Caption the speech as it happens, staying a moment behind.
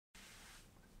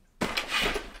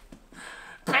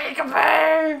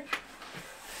Peekaboo!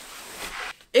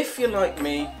 If you're like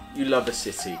me, you love a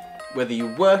city. Whether you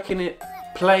work in it,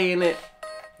 play in it,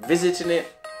 visiting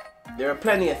it, there are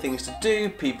plenty of things to do,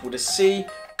 people to see,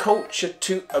 culture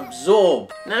to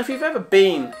absorb. Now, if you've ever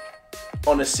been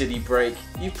on a city break,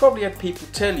 you've probably had people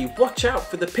tell you, watch out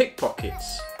for the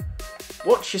pickpockets.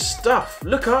 Watch your stuff,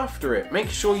 look after it, make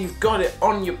sure you've got it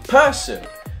on your person.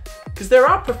 Because there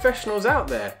are professionals out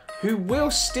there who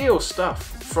will steal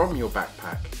stuff from your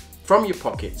backpack, from your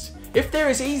pockets. If there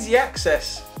is easy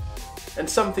access and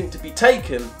something to be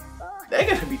taken, they're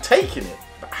going to be taking it.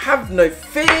 But have no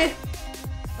fear,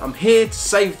 I'm here to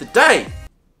save the day.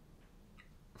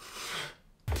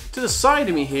 To the side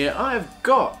of me here, I have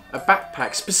got a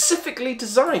backpack specifically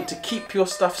designed to keep your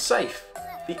stuff safe.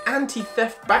 The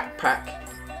anti-theft backpack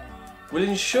will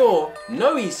ensure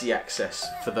no easy access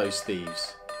for those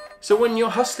thieves. So when you're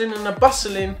hustling and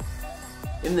bustling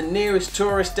in the nearest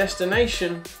tourist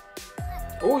destination,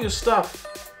 all your stuff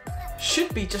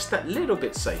should be just that little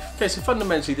bit safe. Okay, so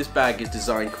fundamentally this bag is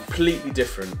designed completely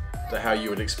different to how you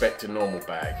would expect a normal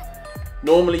bag.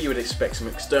 Normally you would expect some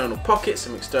external pockets,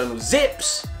 some external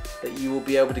zips that you will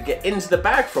be able to get into the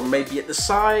bag from, maybe at the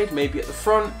side, maybe at the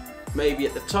front, maybe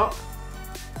at the top.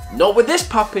 Not with this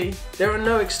puppy. There are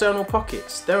no external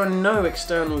pockets. There are no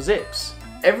external zips.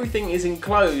 Everything is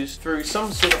enclosed through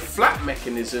some sort of flap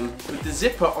mechanism with the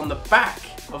zipper on the back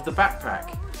of the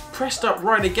backpack, pressed up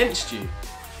right against you.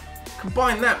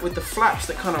 Combine that with the flaps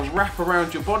that kind of wrap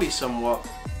around your body somewhat.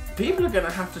 People are going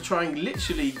to have to try and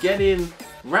literally get in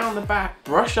round the back,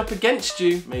 brush up against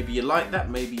you. Maybe you like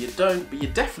that, maybe you don't, but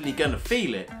you're definitely going to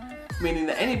feel it. Meaning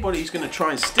that anybody who's going to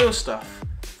try and steal stuff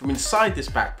from inside this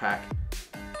backpack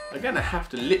are going to have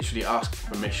to literally ask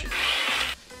for permission.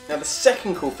 Now, the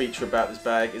second cool feature about this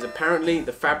bag is apparently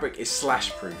the fabric is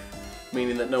slash proof,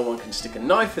 meaning that no one can stick a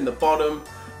knife in the bottom,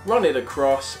 run it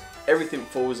across, everything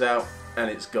falls out and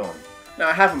it's gone. Now,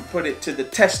 I haven't put it to the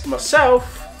test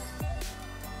myself,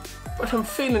 but I'm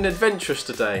feeling adventurous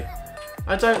today.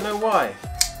 I don't know why.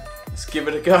 Let's give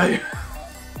it a go.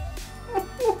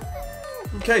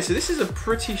 Okay, so this is a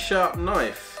pretty sharp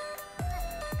knife.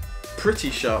 Pretty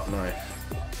sharp knife.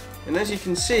 And as you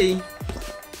can see,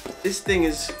 this thing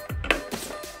is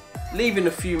leaving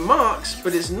a few marks,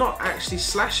 but it's not actually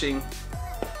slashing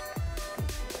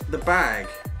the bag,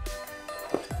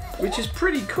 which is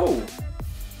pretty cool,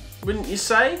 wouldn't you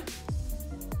say?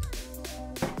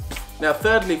 Now,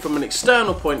 thirdly, from an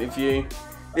external point of view,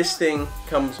 this thing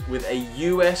comes with a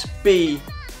USB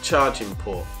charging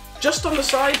port. Just on the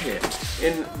side here,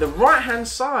 in the right hand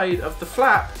side of the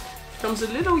flap, comes a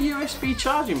little USB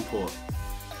charging port.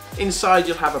 Inside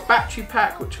you'll have a battery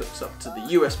pack which hooks up to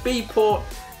the USB port,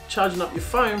 charging up your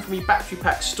phone from your battery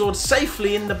pack stored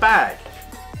safely in the bag.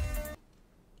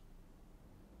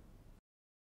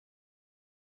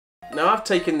 Now, I've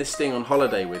taken this thing on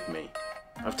holiday with me.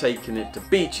 I've taken it to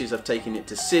beaches, I've taken it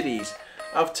to cities,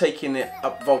 I've taken it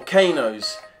up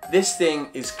volcanoes. This thing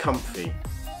is comfy.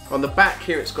 On the back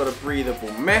here it's got a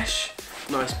breathable mesh,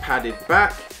 nice padded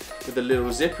back with a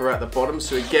little zipper at the bottom,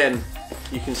 so again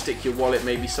you can stick your wallet,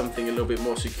 maybe something a little bit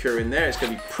more secure in there. It's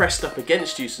going to be pressed up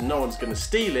against you so no one's going to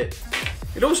steal it.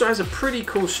 It also has a pretty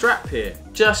cool strap here.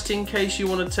 Just in case you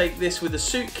want to take this with a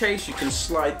suitcase, you can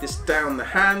slide this down the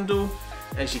handle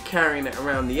as you're carrying it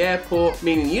around the airport,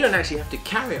 meaning you don't actually have to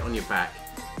carry it on your back.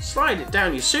 Slide it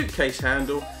down your suitcase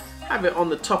handle, have it on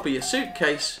the top of your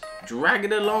suitcase, drag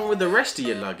it along with the rest of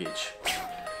your luggage.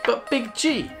 But Big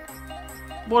G,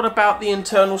 what about the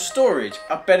internal storage?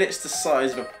 I bet it's the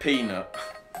size of a peanut.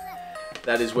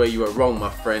 That is where you are wrong,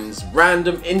 my friends.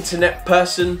 Random internet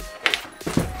person.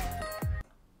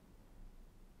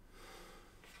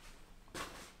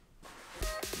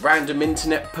 Random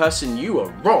internet person, you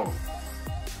are wrong.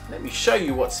 Let me show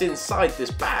you what's inside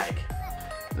this bag.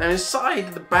 Now,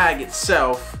 inside the bag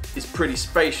itself is pretty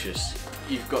spacious.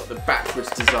 You've got the backwards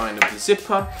design of the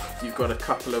zipper. You've got a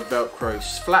couple of Velcro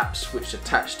flaps which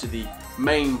attach to the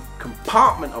main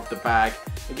compartment of the bag.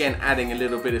 Again, adding a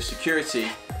little bit of security.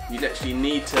 You actually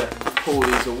need to pull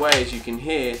these away, as you can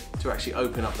hear, to actually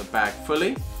open up the bag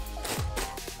fully.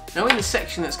 Now, in the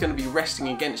section that's going to be resting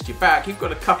against your back, you've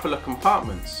got a couple of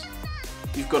compartments.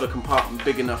 You've got a compartment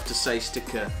big enough to, say,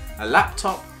 stick a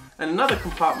laptop, and another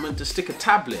compartment to stick a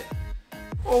tablet,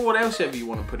 or what else ever you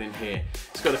want to put in here.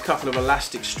 It's got a couple of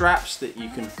elastic straps that you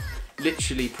can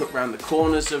literally put around the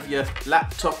corners of your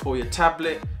laptop or your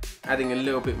tablet, adding a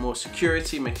little bit more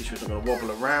security, making sure it's not going to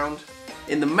wobble around.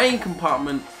 In the main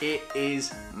compartment, it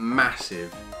is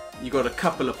massive. You've got a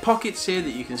couple of pockets here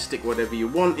that you can stick whatever you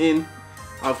want in.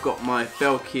 I've got my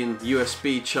Belkin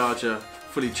USB charger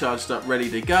fully charged up, ready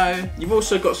to go. You've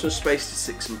also got some space to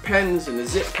stick some pens and a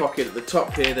zip pocket at the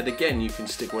top here that again you can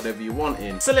stick whatever you want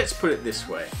in. So let's put it this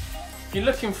way. If you're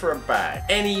looking for a bag,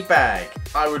 any bag,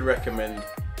 I would recommend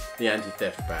the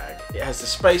anti-theft bag. It has the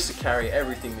space to carry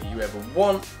everything that you ever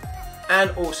want and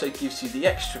also gives you the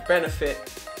extra benefit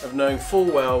of knowing full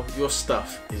well your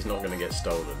stuff is not going to get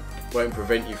stolen. Won't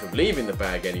prevent you from leaving the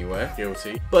bag anywhere,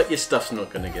 guilty, but your stuff's not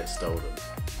going to get stolen.